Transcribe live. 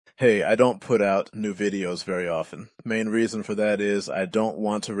Hey, I don't put out new videos very often. Main reason for that is I don't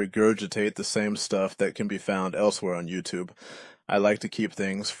want to regurgitate the same stuff that can be found elsewhere on YouTube. I like to keep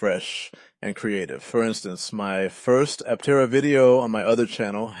things fresh and creative. For instance, my first Aptera video on my other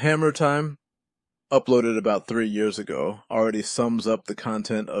channel, Hammer Time, uploaded about 3 years ago, already sums up the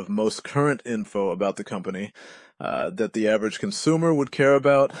content of most current info about the company that the average consumer would care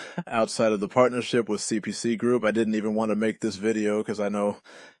about outside of the partnership with CPC Group. I didn't even want to make this video because I know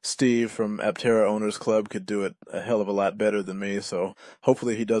Steve from Aptera Owners Club could do it a hell of a lot better than me, so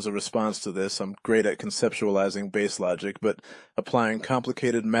hopefully he does a response to this. I'm great at conceptualizing base logic, but applying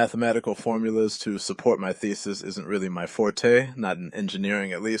complicated mathematical formulas to support my thesis isn't really my forte, not in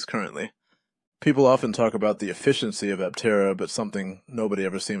engineering at least currently. People often talk about the efficiency of Aptera, but something nobody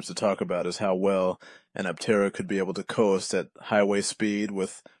ever seems to talk about is how well an Aptera could be able to coast at highway speed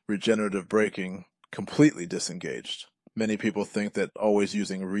with regenerative braking completely disengaged. Many people think that always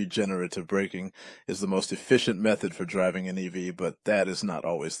using regenerative braking is the most efficient method for driving an EV, but that is not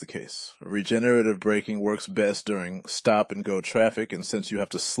always the case. Regenerative braking works best during stop-and-go traffic, and since you have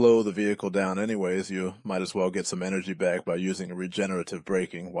to slow the vehicle down anyways, you might as well get some energy back by using regenerative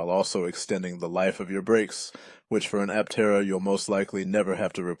braking while also extending the life of your brakes, which for an Aptera you'll most likely never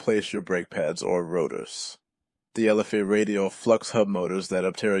have to replace your brake pads or rotors. The LFA radial flux hub motors that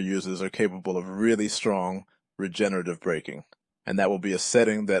Aptera uses are capable of really strong regenerative braking, and that will be a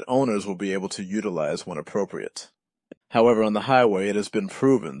setting that owners will be able to utilize when appropriate. However, on the highway, it has been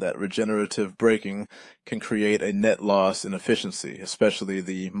proven that regenerative braking can create a net loss in efficiency, especially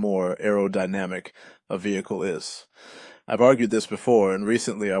the more aerodynamic a vehicle is. I've argued this before, and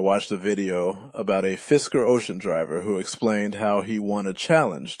recently I watched a video about a Fisker Ocean driver who explained how he won a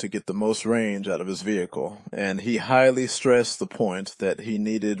challenge to get the most range out of his vehicle, and he highly stressed the point that he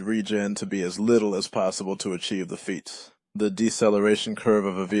needed regen to be as little as possible to achieve the feat. The deceleration curve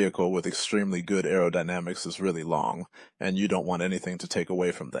of a vehicle with extremely good aerodynamics is really long, and you don't want anything to take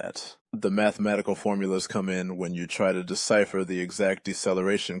away from that. The mathematical formulas come in when you try to decipher the exact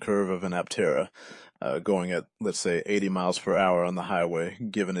deceleration curve of an Aptera, going at, let's say, 80 miles per hour on the highway,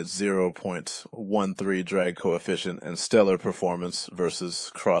 given its 0.13 drag coefficient and stellar performance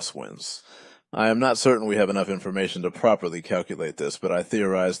versus crosswinds. I am not certain we have enough information to properly calculate this, but I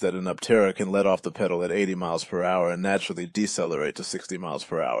theorize that an Aptera can let off the pedal at 80 miles per hour and naturally decelerate to 60 miles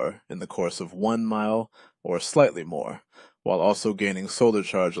per hour in the course of 1 mile or slightly more, while also gaining solar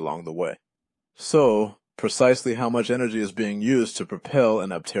charge along the way. So, precisely how much energy is being used to propel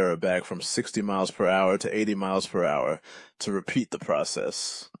an Aptera back from 60 miles per hour to 80 miles per hour to repeat the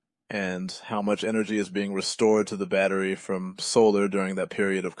process, and how much energy is being restored to the battery from solar during that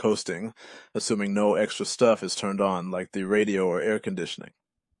period of coasting, assuming no extra stuff is turned on, like the radio or air conditioning.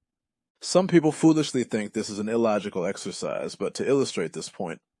 Some people foolishly think this is an illogical exercise, but to illustrate this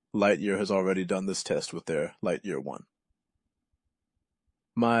point, Lightyear has already done this test with their Lightyear 1.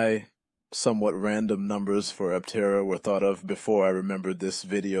 My somewhat random numbers for Aptera were thought of before I remembered this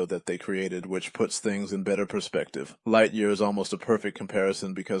video that they created, which puts things in better perspective. Lightyear is almost a perfect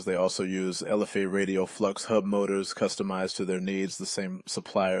comparison because they also use LFA radial flux hub motors customized to their needs, the same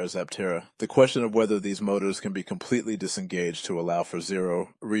supplier as Aptera. The question of whether these motors can be completely disengaged to allow for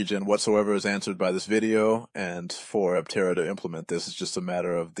zero regen whatsoever is answered by this video, and for Aptera to implement this is just a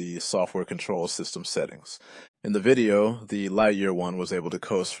matter of the software control system settings. In the video, the Lightyear one was able to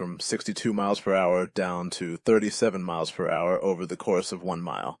coast from 62 miles per hour down to 37 miles per hour over the course of 1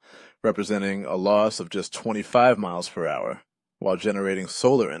 mile, representing a loss of just 25 miles per hour, while generating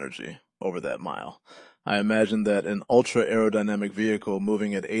solar energy over that mile. I imagine that an ultra-aerodynamic vehicle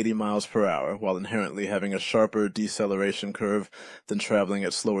moving at 80 miles per hour, while inherently having a sharper deceleration curve than traveling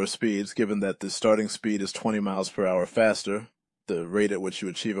at slower speeds, given that the starting speed is 20 miles per hour faster, the rate at which you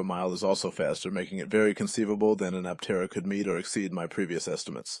achieve a mile is also faster, making it very conceivable that an Aptera could meet or exceed my previous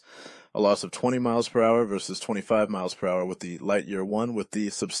estimates. A loss of 20 miles per hour versus 25 miles per hour with the Lightyear 1, with the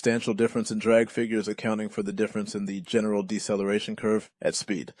substantial difference in drag figures accounting for the difference in the general deceleration curve at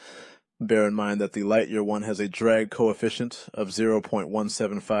speed. Bear in mind that the Lightyear 1 has a drag coefficient of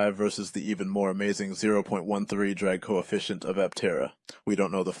 0.175 versus the even more amazing 0.13 drag coefficient of Aptera. We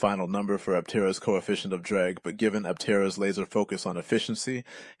don't know the final number for Aptera's coefficient of drag, but given Aptera's laser focus on efficiency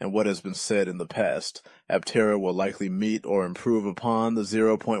and what has been said in the past, Aptera will likely meet or improve upon the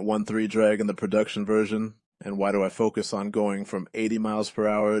 0.13 drag in the production version. And why do I focus on going from 80 miles per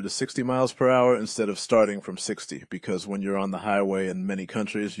hour to 60 miles per hour instead of starting from 60? Because when you're on the highway in many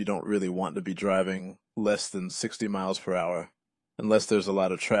countries, you don't really want to be driving less than 60 miles per hour, unless there's a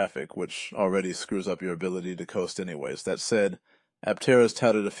lot of traffic, which already screws up your ability to coast anyways. That said, Aptera's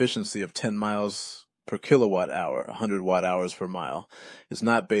touted efficiency of 10 miles per kilowatt hour, 100 watt hours per mile, is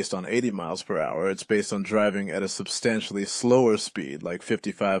not based on 80 miles per hour. It's based on driving at a substantially slower speed, like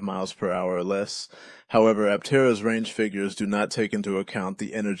 55 miles per hour or less. However, Aptera's range figures do not take into account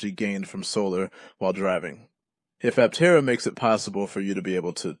the energy gained from solar while driving. If Aptera makes it possible for you to be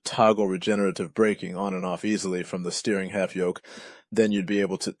able to toggle regenerative braking on and off easily from the steering half yoke, then you'd be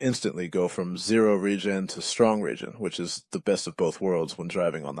able to instantly go from zero regen to strong regen, which is the best of both worlds when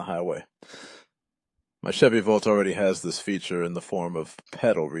driving on the highway. My Chevy Volt already has this feature in the form of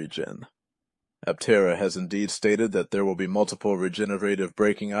pedal regen. Aptera has indeed stated that there will be multiple regenerative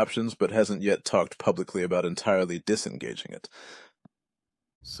braking options, but hasn't yet talked publicly about entirely disengaging it.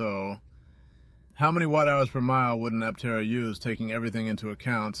 So, how many watt hours per mile would an Aptera use, taking everything into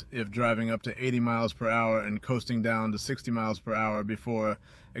account, if driving up to 80 miles per hour and coasting down to 60 miles per hour before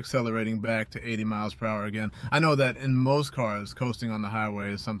accelerating back to 80 miles per hour again? I know that in most cars, coasting on the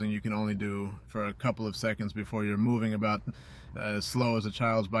highway is something you can only do for a couple of seconds before you're moving about as slow as a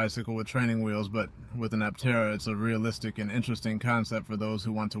child's bicycle with training wheels, but with an Aptera, it's a realistic and interesting concept for those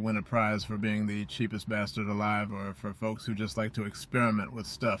who want to win a prize for being the cheapest bastard alive, or for folks who just like to experiment with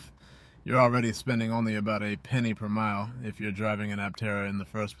stuff. You're already spending only about a penny per mile if you're driving an Aptera in the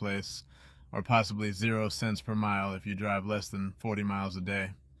first place, or possibly 0 cents per mile if you drive less than 40 miles a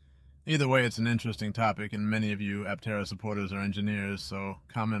day. Either way, it's an interesting topic, and many of you Aptera supporters are engineers, so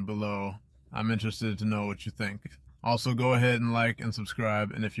comment below. I'm interested to know what you think. Also, go ahead and like and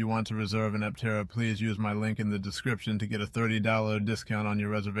subscribe, and if you want to reserve an Aptera, please use my link in the description to get a $30 discount on your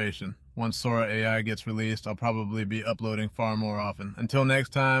reservation. Once Sora AI gets released, I'll probably be uploading far more often. Until next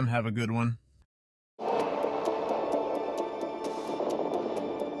time, have a good one.